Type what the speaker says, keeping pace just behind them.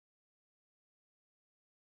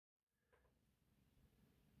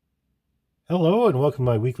Hello and welcome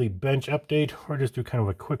to my weekly bench update, where I just do kind of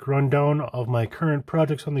a quick rundown of my current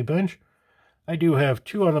projects on the bench. I do have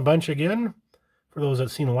two on the bench again. For those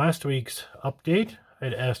that seen last week's update,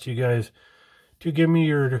 I'd asked you guys to give me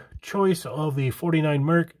your choice of the 49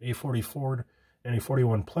 Merc, a 40 Ford, and a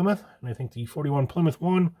 41 Plymouth. And I think the 41 Plymouth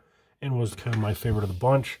won and was kind of my favorite of the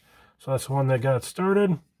bunch. So that's the one that got started.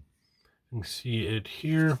 You can see it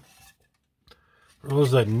here. For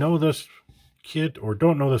those that know this kit or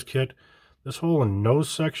don't know this kit, this whole nose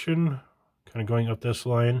section, kind of going up this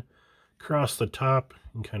line, across the top, you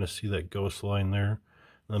can kind of see that ghost line there.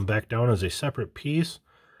 And then back down as a separate piece.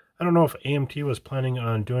 I don't know if AMT was planning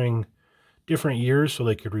on doing different years so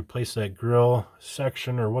they could replace that grill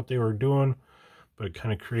section or what they were doing, but it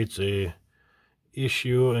kind of creates a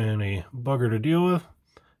issue and a bugger to deal with,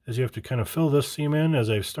 as you have to kind of fill this seam in, as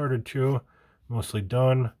I've started to, mostly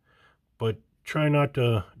done, but try not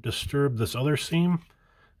to disturb this other seam,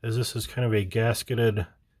 as this is kind of a gasketed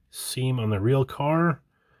seam on the real car.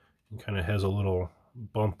 It kind of has a little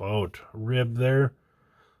bump out rib there,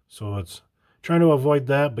 so it's trying to avoid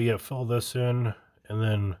that, but yet fill this in, and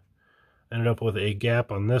then ended up with a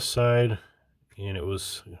gap on this side, and it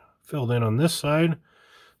was filled in on this side,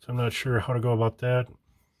 so I'm not sure how to go about that,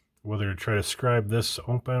 whether to try to scribe this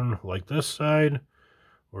open like this side,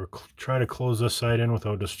 or try to close this side in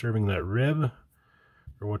without disturbing that rib,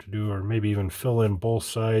 or what to do, or maybe even fill in both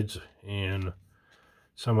sides and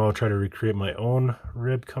somehow try to recreate my own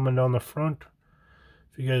rib coming down the front.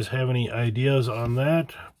 If you guys have any ideas on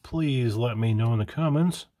that, please let me know in the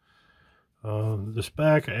comments. This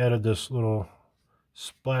back, I added this little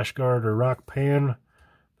splash guard or rock pan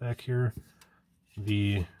back here.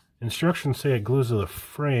 The instructions say it glues to the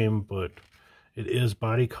frame, but it is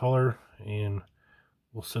body color and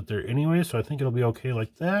will sit there anyway, so I think it'll be okay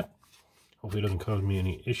like that. Hopefully it doesn't cause me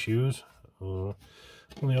any issues. Only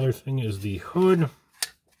other thing is the hood.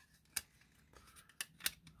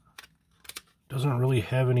 Doesn't really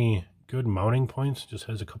have any good mounting points, just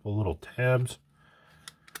has a couple little tabs.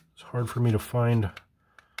 It's hard for me to find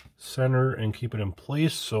center and keep it in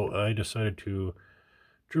place, so I decided to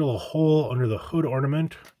drill a hole under the hood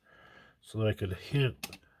ornament so that I could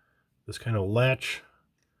hit this kind of latch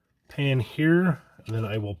pan here, and then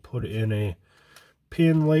I will put in a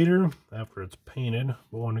pin later after it's painted.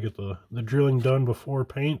 We want to get the drilling done before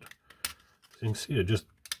paint. As you can see, it just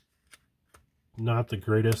not the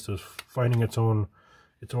greatest of finding its own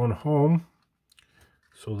home,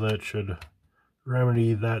 so that should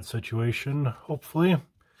remedy that situation, hopefully.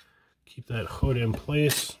 Keep that hood in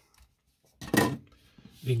place.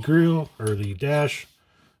 The grill, or the dash,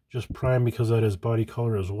 just prime because that is body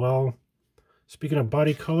color as well. Speaking of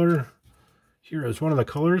body color, here is one of the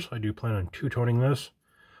colors. I do plan on two-toning this.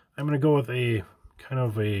 I'm going to go with a kind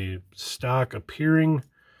of a stock appearing,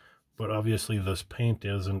 but obviously this paint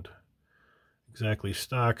isn't exactly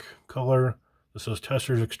stock color. This is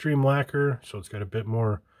Testor's Extreme Lacquer, so it's got a bit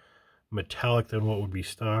more metallic than what would be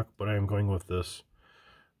stock, but I am going with this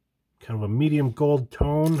kind of a medium gold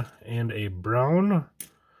tone and a brown.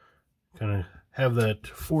 Kind of have that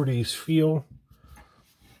 40s feel.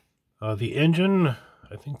 The engine,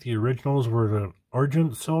 I think the originals were the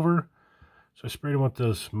argent silver, so I sprayed them with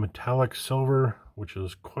this metallic silver, which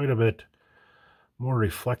is quite a bit more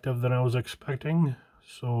reflective than I was expecting.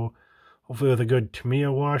 So hopefully with a good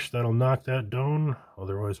Tamiya wash, that'll knock that down.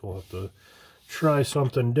 Otherwise we'll have to try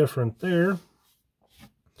something different there.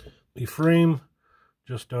 The frame,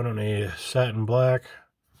 just done in a satin black.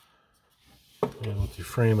 And with the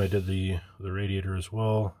frame I did the radiator as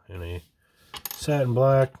well in a satin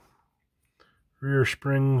black. Rear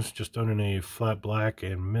springs just done in a flat black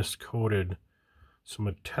and mist coated some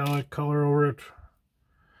metallic color over it.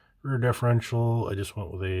 Rear differential, I just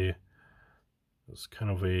went with this kind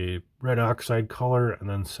of a red oxide color and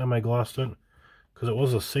then semi-glossed it, because it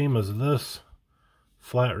was the same as this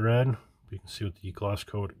flat red. You can see with the gloss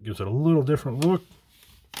coat, it gives it a little different look.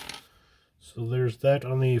 So there's that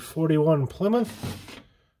on the 41 Plymouth.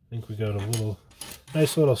 I think we got a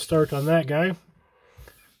nice little start on that guy.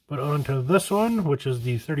 But on to this one, which is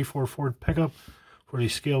the 34 Ford pickup for the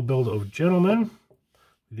scale build of Gentleman.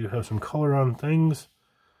 We do have some color on things.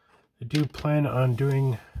 I do plan on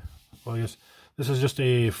doing, well, yes, this is just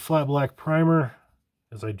a flat black primer,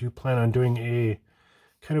 as I do plan on doing a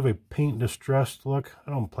kind of a paint distressed look. I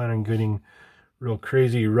don't plan on getting real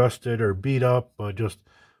crazy rusted or beat up, but just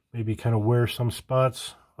maybe kind of wear some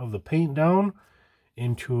spots of the paint down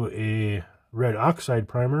into a red oxide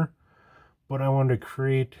primer. But I wanted to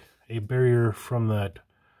create a barrier from that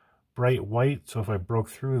bright white, so if I broke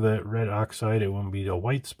through that red oxide, it wouldn't be a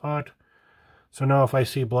white spot. So now if I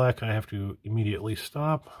see black, I have to immediately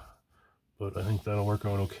stop. but I think that'll work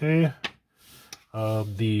out okay.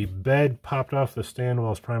 The bed popped off the stand while I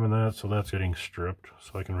was priming that, so that's getting stripped,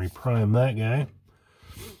 so I can reprime that guy.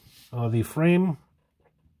 The frame,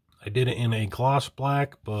 I did it in a gloss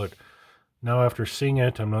black, but now after seeing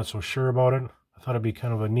it, I'm not so sure about it. I thought it'd be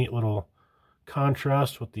kind of a neat little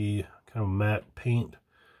contrast with the kind of matte paint,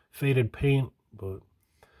 faded paint, but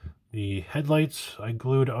the headlights I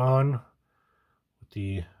glued on with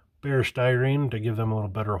the bare styrene to give them a little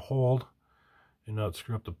better hold and not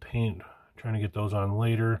screw up the paint. Trying to get those on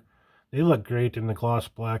later. They look great in the gloss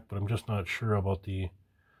black, but I'm just not sure about the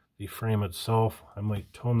frame itself. I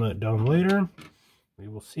might tone that down later. We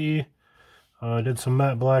will see. I did some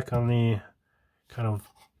matte black on the kind of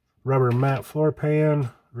rubber matte floor pan,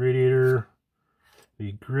 radiator,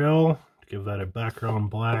 the grill, to give that a background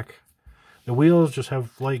black. The wheels just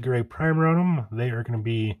have light gray primer on them. They are going to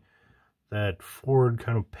be that Ford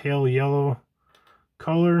kind of pale yellow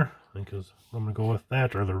color. I think I'm going to go with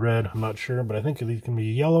that, or the red, I'm not sure, but I think these can be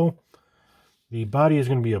yellow. The body is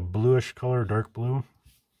going to be a bluish color, dark blue.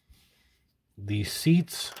 The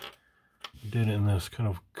seats, did in this kind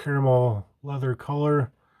of caramel leather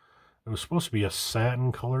color. It was supposed to be a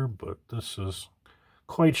satin color, but this is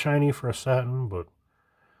quite shiny for a satin, but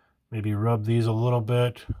maybe rub these a little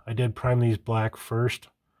bit. I did prime these black first,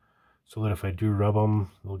 so that if I do rub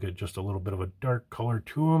them, they'll get just a little bit of a dark color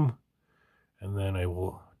to them, and then I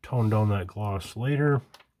will tone down that gloss later.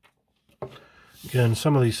 Again,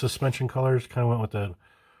 some of these suspension colors kind of went with that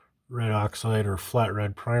red oxide or flat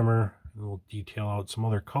red primer, and we'll detail out some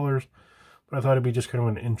other colors, but I thought it'd be just kind of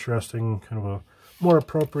an interesting, kind of a more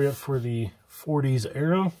appropriate for the 40s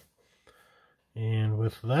era. And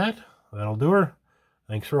with that, that'll do her.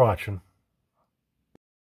 Thanks for watching.